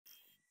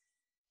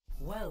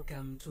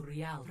Welcome to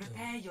reality.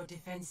 Prepare your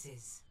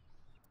defenses.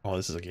 Oh,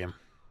 this is a game.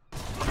 I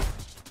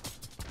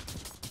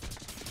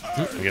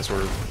guess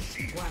we're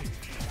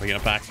getting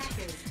attacked.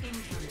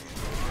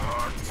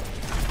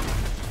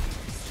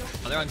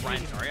 Oh, they're on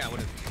Brian. Sorry, I would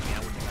have. Yeah, I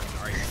would have.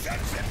 Sorry.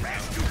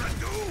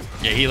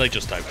 Yeah, he like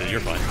just typed it. You're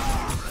fine.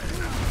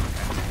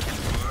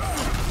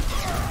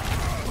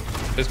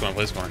 Please go on,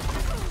 please go on.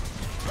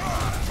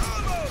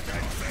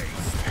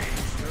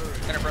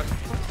 Center press.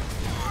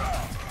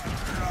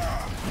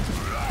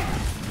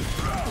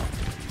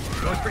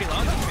 Goes pretty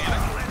low.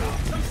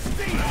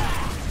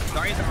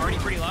 Zarya's already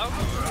pretty low.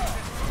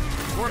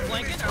 Four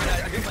blanket. Or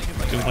a good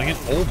blanket. Doing blanket?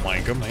 Oh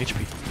my god, my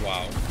HP.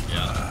 Wow.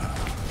 Yeah.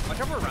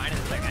 Watch out for Ryan in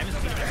a second. I haven't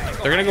seen him.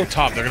 They're gonna go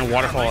top. They're gonna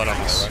waterfall out on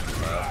us.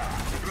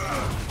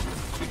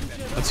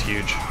 That's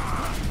huge.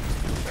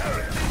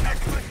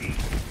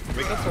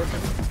 Wake up,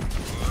 Sorkin.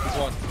 He's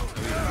one.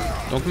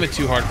 Don't commit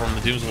too hard for him.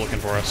 The Doom's looking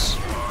for us.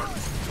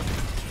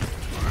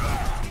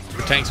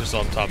 Our tanks are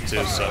still up top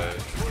too, so.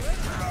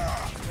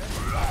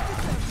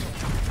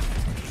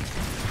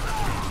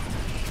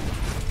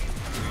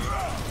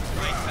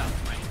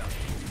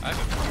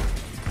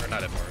 We're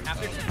not at bar.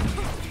 After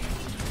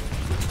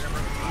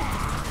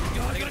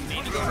you want to get a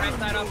maybe go right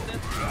side off this?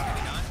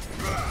 Maybe not.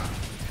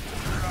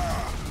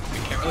 We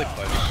can't really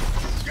push.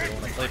 We don't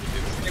want to play to do.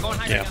 You're going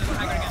high Yeah. again.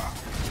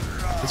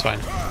 It's fine.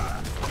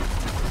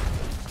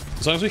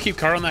 As long as we keep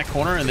Car on that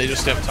corner and they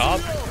just stay up top,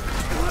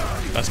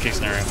 best case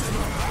scenario.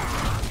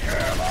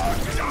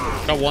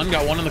 Got one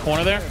in the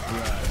corner there.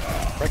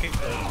 Breaking,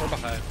 we're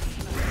behind.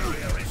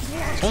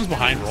 Someone's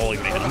behind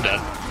rolling me, and I'm dead.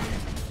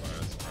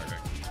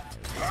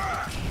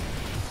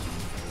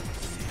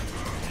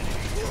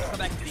 Come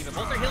back to Diva.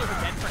 Both their healers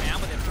are dead for now,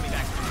 but they're coming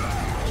back.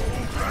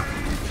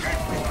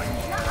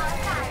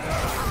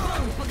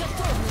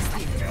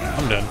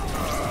 I'm dead.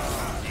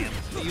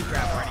 So use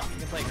grab already. You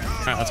can play grab.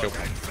 Alright, let's go.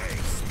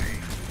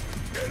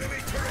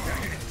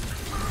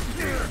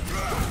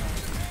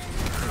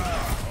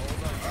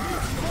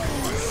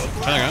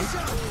 Try that gun.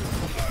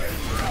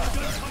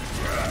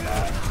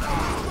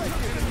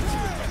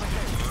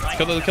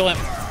 Kill him.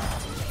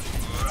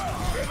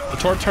 The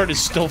Tart is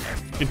still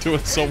doing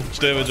so much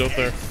damage out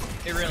there.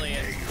 It really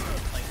is.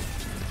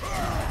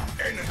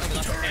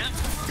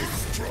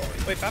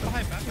 Wait, back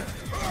behind, back behind.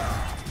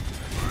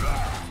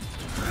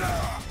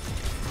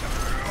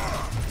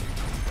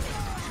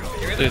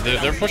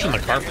 They're pushing the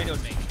cart.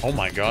 Oh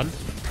my god.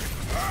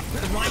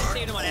 Ryan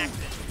saved him on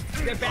accident.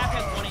 Their back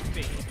has 1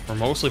 HP. We're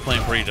mostly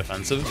playing pretty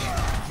defensive,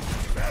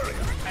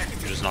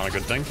 which is not a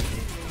good thing.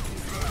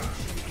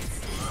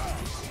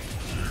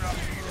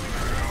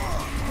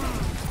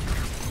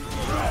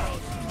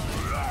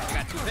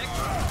 Got 2 picks.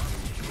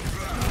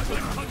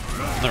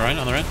 On the right,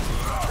 on the right.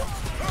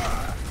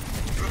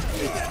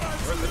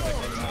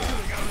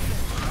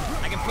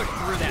 I can push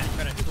through that,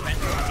 try to prevent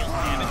the heal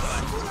damage,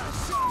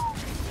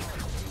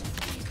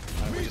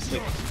 We just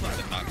like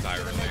did not die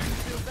earlier.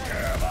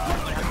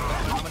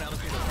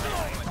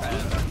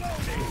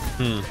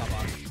 Good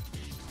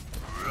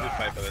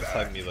fight, by the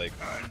time we like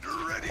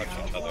touch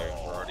each other,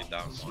 we're already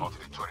down.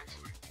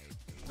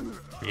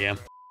 Yeah.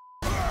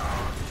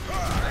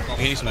 I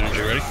need some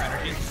energy. Ready?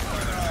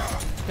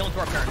 Kill him to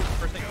our parent.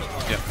 First thing, kill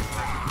him. Yeah.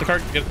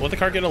 Let the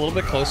cart get a little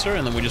bit closer,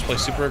 and then we just play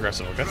super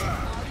aggressive. Okay.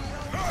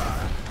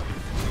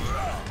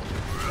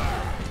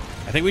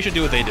 I think we should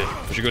do what they did.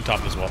 We should go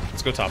top as well.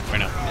 Let's go top right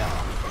now.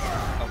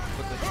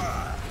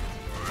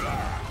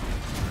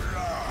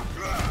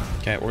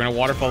 Okay, we're gonna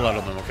waterfall out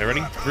of them. Okay,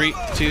 ready? 3,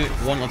 2,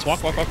 1. Let's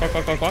walk. On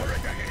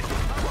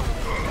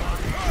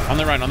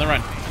the run.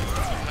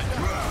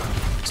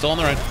 Still on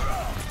the run.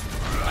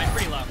 Mine's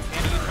pretty low.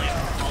 And you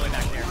plant all the way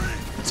back there.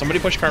 Somebody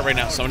push cart right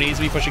now. Somebody needs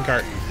to be pushing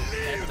cart.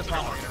 That's the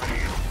problem. Oh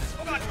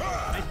god.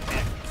 Nice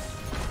pick.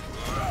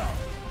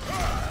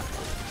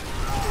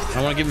 I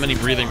don't want to give him any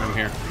breathing room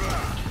here.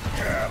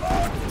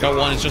 Got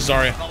one. It's just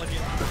Zarya.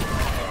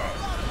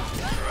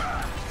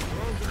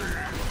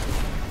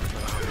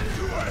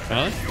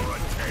 Another?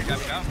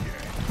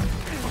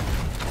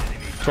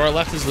 To our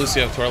left is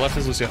Lucio.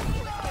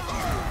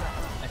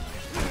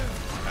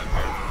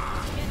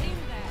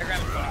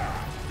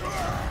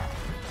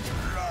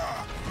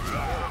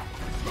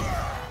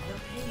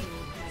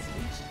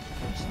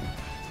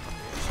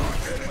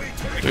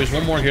 There's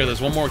one more here.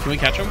 There's one more. Can we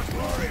catch him?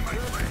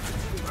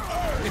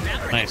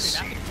 Nice.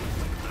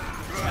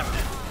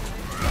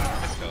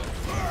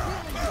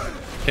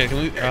 Okay, can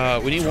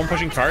we need one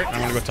pushing cart.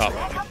 I'm gonna go top.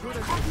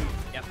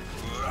 Yep.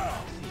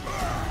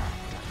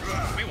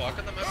 Can we walk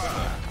in the map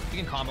window? You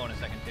can combo in a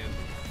second too. You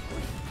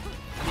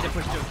need to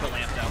push to a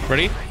lamp though.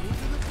 Ready?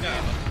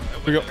 Yeah.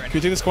 Here we go. Can we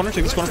take this corner?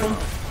 Take this corner from him?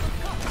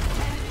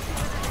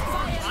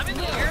 I'm in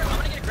the air. I'm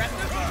gonna get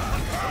aggressive.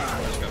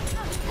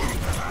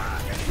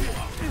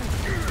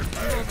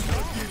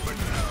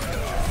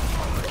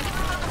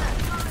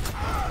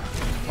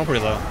 Oh,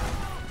 pretty low.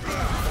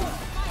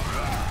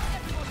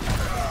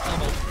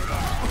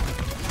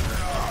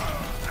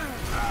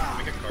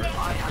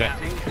 Okay,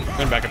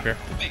 going back up here.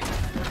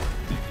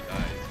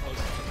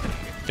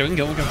 Okay, we can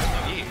kill him.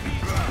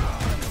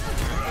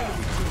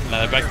 No,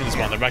 they're back to this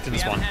one. They're back to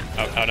this one.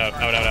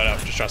 Out.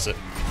 Just trust it.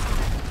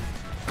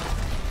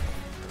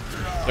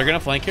 They're gonna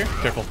flank here.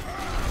 Careful.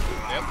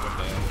 Yep.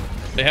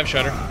 They have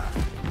Shutter.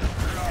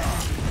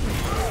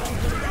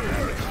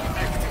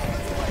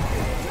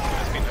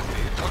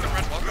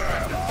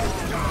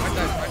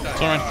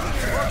 Sorry.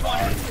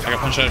 I got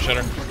punched out of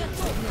Shutter.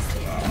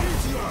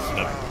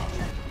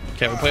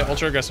 Okay, we'll play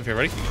ultra aggressive here.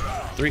 Ready?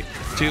 3,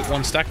 2,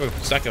 1. Stack go.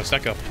 Stack go.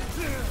 Stack go.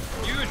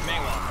 Huge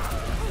Maywa.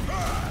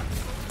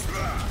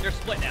 They're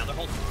split now. They're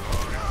holding.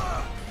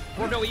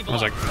 We're no evil. I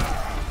was like,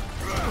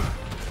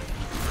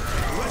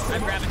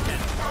 I'm grabbing 10.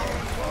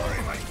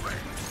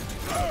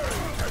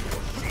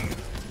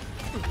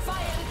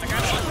 I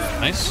got one.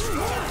 nice.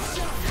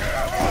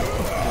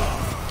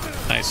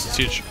 Nice. It's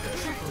huge.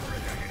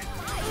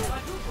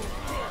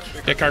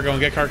 Get cart going.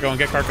 Get cart going.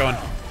 Get cart going.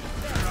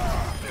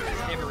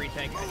 They have a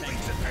retake, I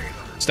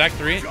think. Stack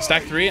 3.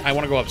 Stack 3. I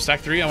want to go up.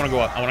 Stack 3. I want to go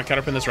up. I want to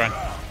counterpin this round.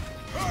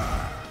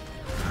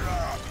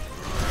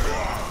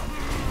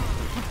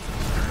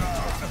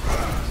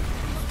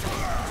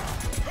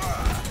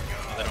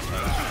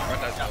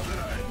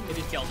 They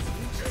just killed.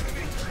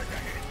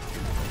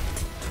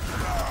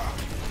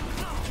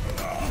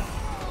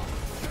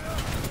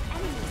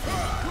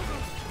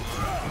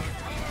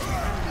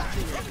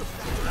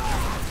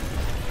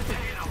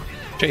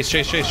 Chase.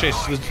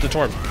 The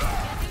Torb.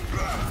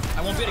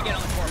 I won't do it again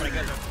on the floor, but I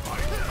got it.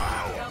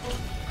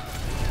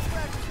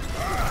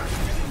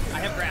 I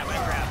have grab.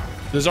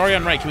 There's Zarya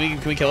on right. Can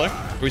we kill her?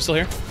 Are we still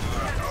here?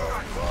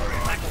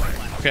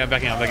 Okay, I'm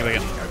backing out. I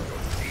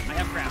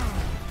have grab.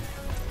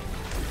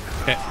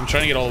 Okay, I'm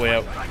trying to get all the way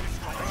out.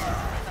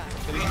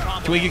 So we can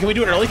combo. Can we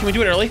do it early? Can we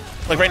do it early?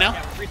 Like right now?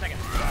 Yeah, 3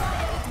 seconds.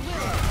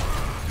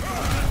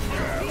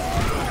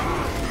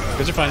 You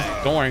guys are fine.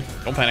 Don't worry.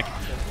 Don't panic.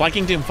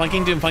 Flanking Doom.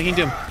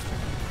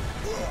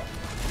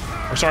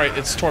 Or sorry,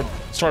 it's Torb.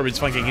 It's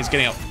flanking. He's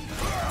getting out.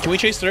 Can we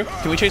chase through?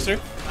 I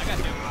got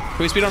 2. Can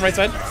we speed on right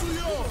side?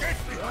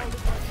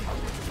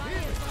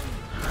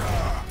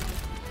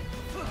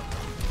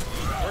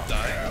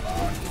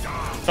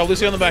 Oh,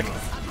 Lucy on the back.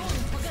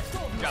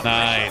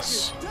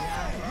 Nice.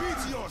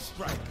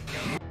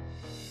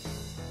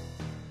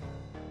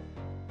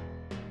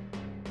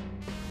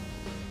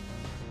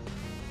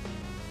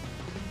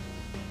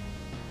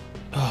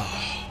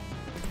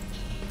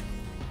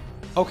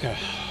 Okay.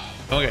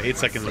 We only got 8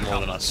 seconds more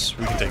than us.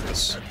 We can take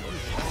this.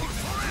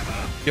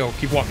 Yo,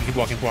 keep walking. Can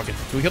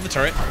we kill the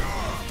turret?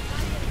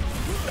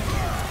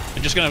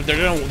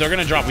 They're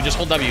gonna drop. We just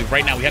hold W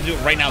right now. We have to do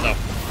it right now though.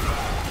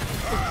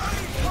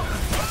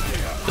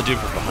 The dude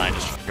from behind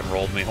just fucking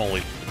rolled me.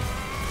 Holy.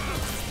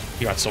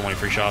 He got so many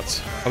free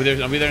shots. I'll be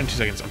there in 2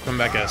 seconds. I'm coming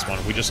back at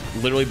S1. We just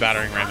literally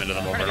battering ram into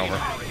them over and over.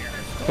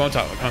 Come on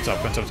top. Come top.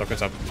 Go.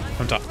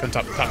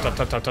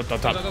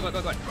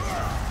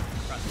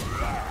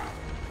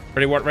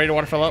 Ready to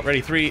waterfall out?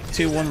 Ready? 3,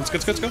 2, 1. Let's go. I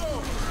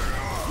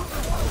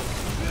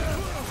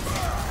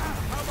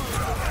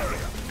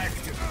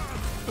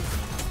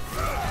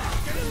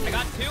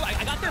got 2.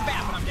 I got their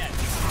back, but I'm dead.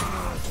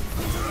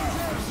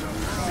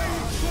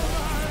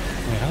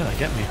 Wait, how did that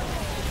get me?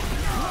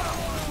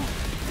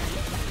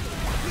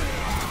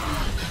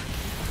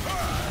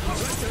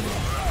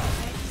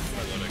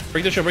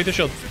 Break the shield.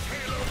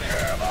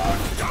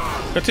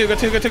 Got two.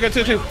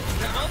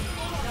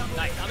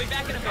 Nice. I'll be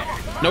back in a minute.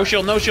 No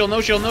shield. Go,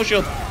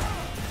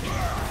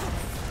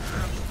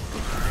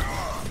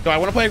 I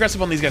want to play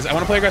aggressive on these guys. Can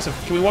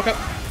we walk up?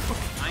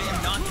 I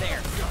am not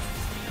there.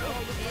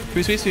 Can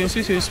we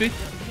speed?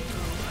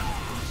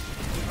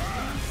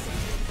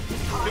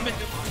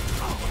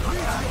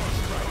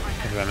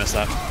 Maybe I missed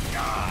that.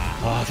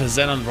 Oh, the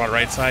Zen on the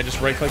right side just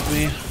right-clicked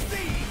me.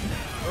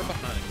 We're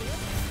behind.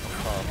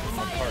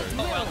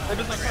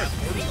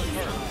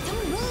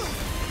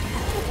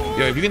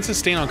 Yo, if you can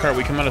sustain on cart,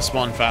 we come out of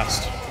spawn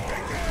fast.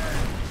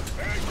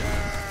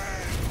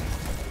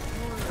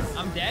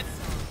 I'm dead.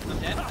 I'll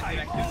be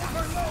back soon.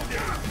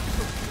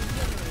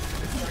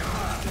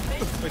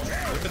 Wait,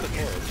 look at the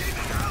torch.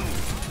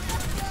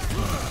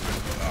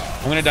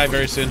 I'm gonna die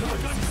very soon.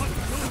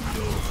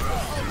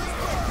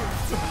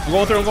 I'm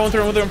going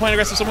through. I'm playing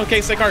aggressive. Someone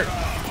case they cart.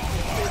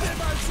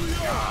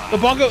 The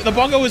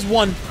bongo is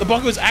one. The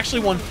bongo is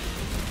actually one.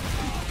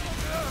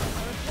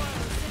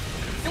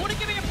 They wouldn't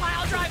give me a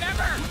pile drive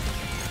ever.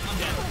 I'm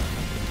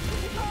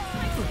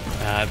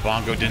dead.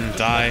 Bongo didn't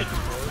die.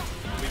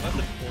 We let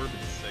the orb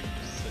sit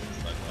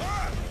inside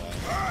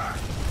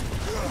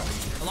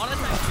A lot of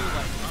the times too,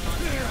 like,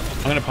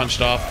 I'm gonna punch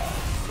it off.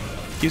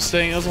 Keep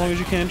staying as long as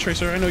you can,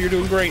 Tracer. I know you're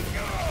doing great.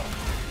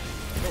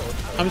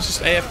 I'm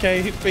just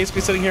AFK,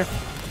 basically sitting here.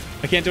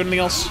 I can't do anything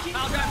else.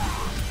 pile drive.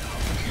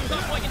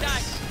 Some point you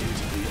die.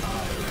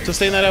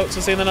 Sustain that out.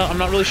 I'm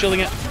not really shielding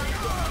it.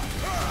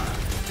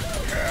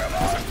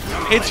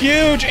 It's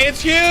huge.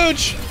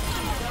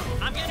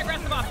 I'm getting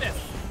aggressive off this.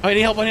 I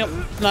need help.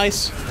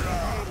 Nice.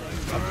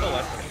 I'm still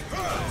left.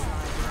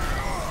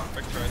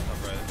 Quick turret,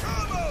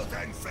 top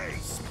right.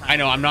 I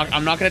know. I'm not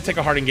gonna take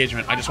a hard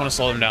engagement. I just want to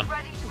slow them down.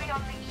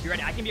 You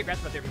ready? I can be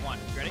aggressive up there if you want.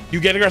 You ready? You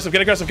get aggressive.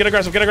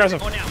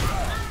 Oh, now.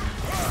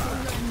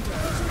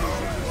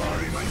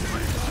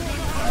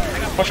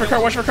 Watch for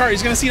cart, watch for cart.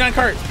 He's gonna C9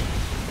 cart.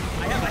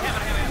 I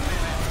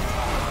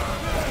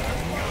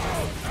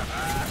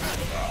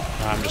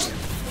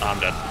have. I'm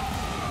dead.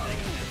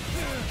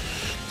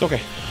 It's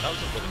okay. That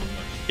was a really good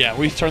one. Yeah,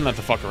 we turned that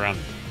the fuck around.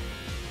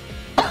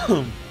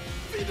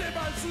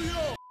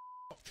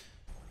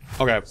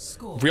 Okay,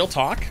 real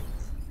talk.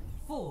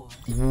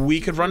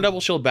 We could run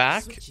double shield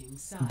back,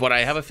 but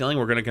I have a feeling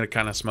we're gonna get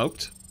kind of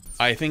smoked.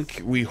 I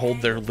think we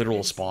hold their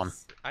literal spawn.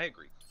 I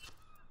agree.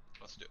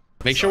 Let's do it.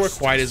 Make sure we're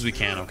quiet as we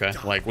can, okay?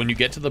 Like when you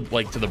get to the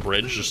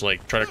bridge, just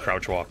like try to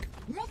crouch walk.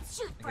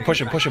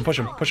 Push him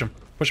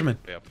in.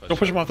 Yeah, push. Don't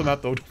push him off the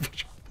map though. Don't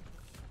push him.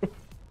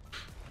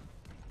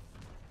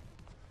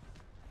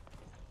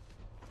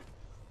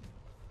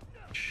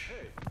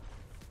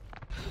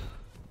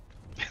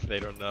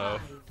 They don't know.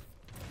 5,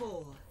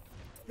 4,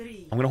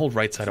 3, I'm gonna hold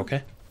right side,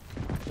 okay?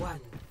 1.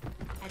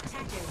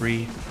 Attacker.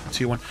 3,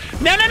 2, 1.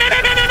 No!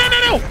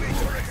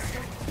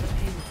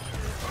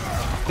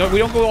 No, we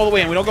don't go all the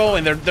way in. We don't go all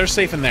the way in. They're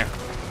safe in there.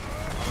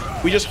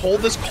 We just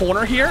hold this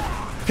corner here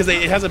because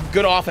it has a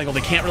good off angle.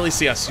 They can't really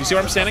see us. You see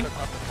where I'm standing?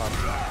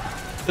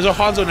 There's a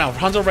Hanzo now.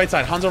 Hanzo right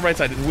side. Hanzo right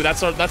side.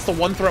 That's the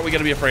one threat we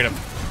gotta be afraid of.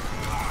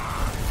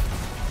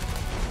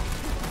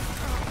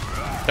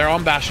 They're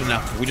on Bastion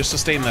now. We just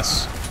sustain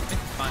this.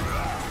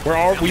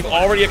 We've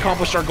already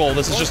accomplished our goal.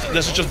 This is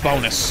just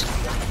bonus.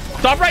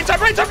 Top right. I'm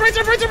gonna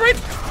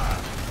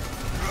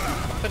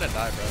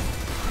die, bro.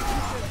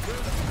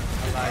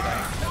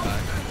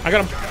 I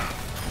got him.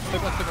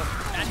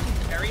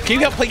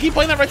 Keep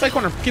playing that right side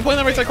corner.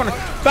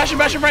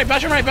 Bastion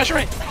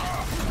right.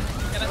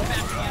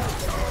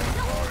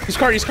 He's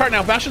cart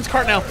now. Bastion's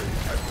cart now.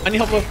 I need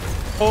help with.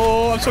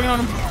 Oh, I'm swinging on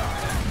him.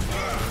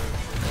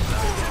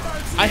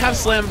 I have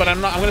slam, but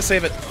I'm gonna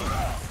save it.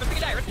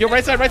 Yo,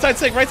 right side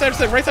sig.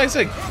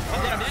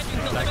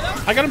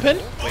 I got him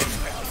pinned.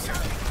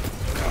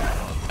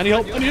 I need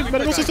help. I need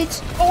medical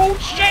assistance. Oh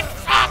shit!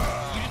 Ah!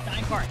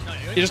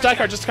 You just die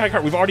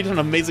cart. We've already done an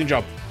amazing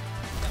job.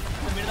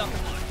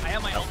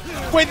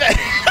 Wait,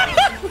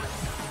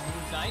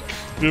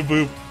 good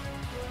boop.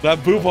 That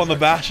boop on the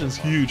Bastion's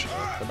huge.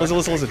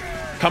 Listen.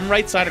 Come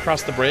right side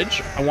across the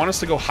bridge. I want us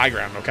to go high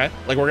ground, okay?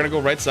 Like we're gonna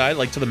go right side,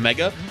 like to the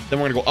mega. Then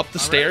we're gonna go up the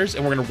stairs,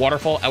 and we're gonna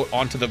waterfall out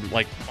onto the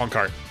on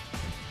cart.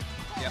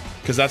 Yeah.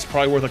 Because that's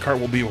probably where the cart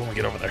will be when we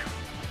get over there.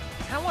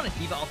 I kind of want to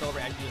diva ult over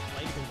actually this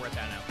play because we're at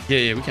that now.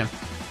 Yeah, we can.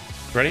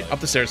 Ready? Up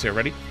the stairs here.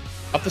 Ready?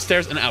 Up the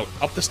stairs and out.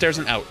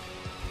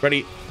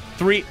 Ready?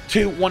 3,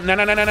 2, 1. No.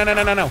 I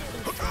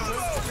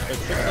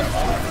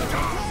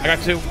got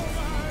 2.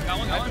 Got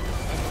one.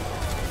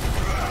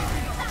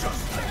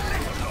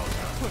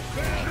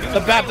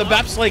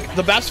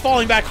 The BAP's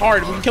falling back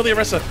hard. We can kill the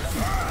Orisa.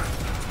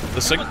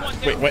 The sig.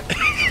 Wait.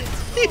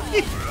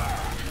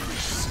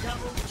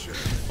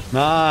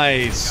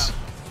 Nice.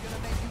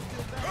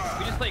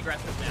 We just play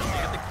aggressive now.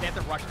 They have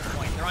to rush the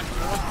point. They're on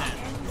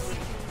 4-10.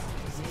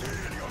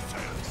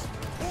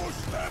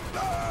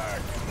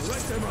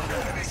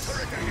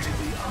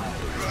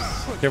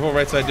 Careful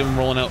right side, Doom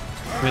rolling out.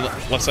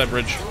 Left side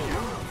bridge.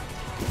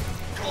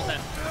 Full 10.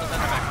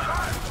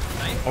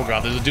 Nice. Oh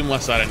god, there's a Doom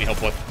left side I need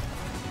help with.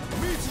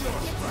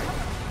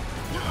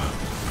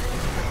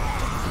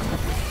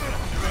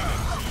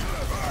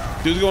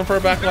 Dude's going for a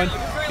backline.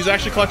 He's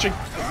actually clutching.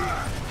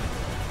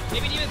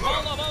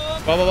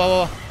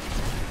 Blah.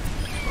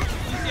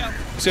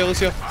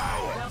 Lucio.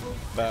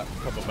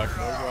 Couple back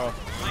over.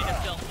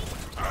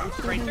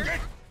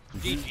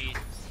 GG.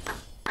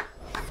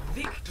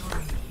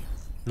 Victory.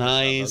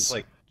 Nice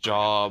Like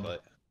job,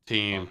 but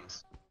team.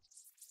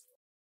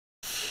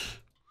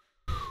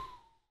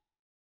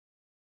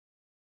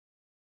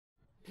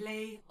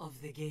 Play of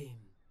the game.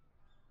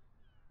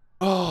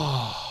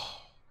 Oh.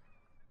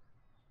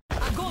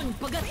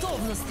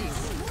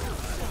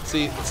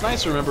 See, it's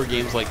nice to remember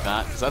games like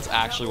that, because that's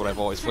actually what I've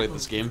always played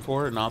this game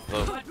for, not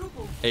the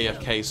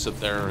AFK sit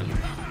there and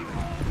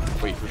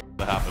wait for shit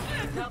to happen.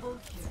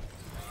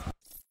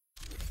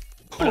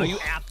 Oh, no, you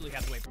absolutely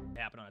have to wait for it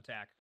to happen on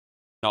attack.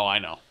 No, I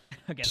know.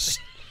 Against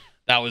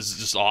That was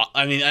just awful.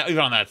 I mean, even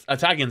on that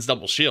attack against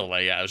double shield,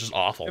 like, yeah, it was just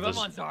awful. if I'm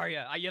on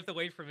Zarya, you have to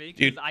wait for me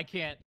because I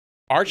can't.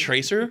 Our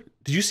Tracer,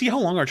 did you see how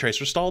long our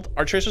Tracer stalled?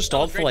 Our Tracer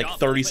stalled for like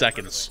 30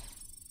 seconds.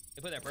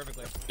 They put that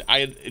perfectly.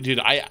 I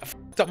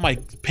fucked up my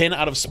pin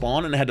out of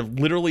spawn and had to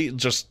literally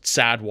just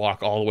sad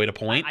walk all the way to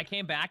point. I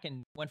came back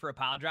and went for a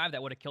pile drive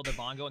that would have killed their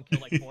bongo and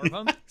killed like 4 of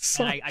them.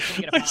 I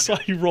couldn't get a I pile saw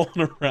drive. you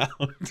rolling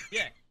around.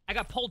 Yeah, I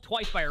got pulled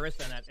twice by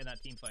Orisa in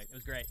that team fight. It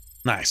was great.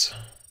 Nice.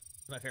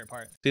 It's my favorite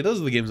part. See,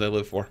 those are the games I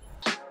live for.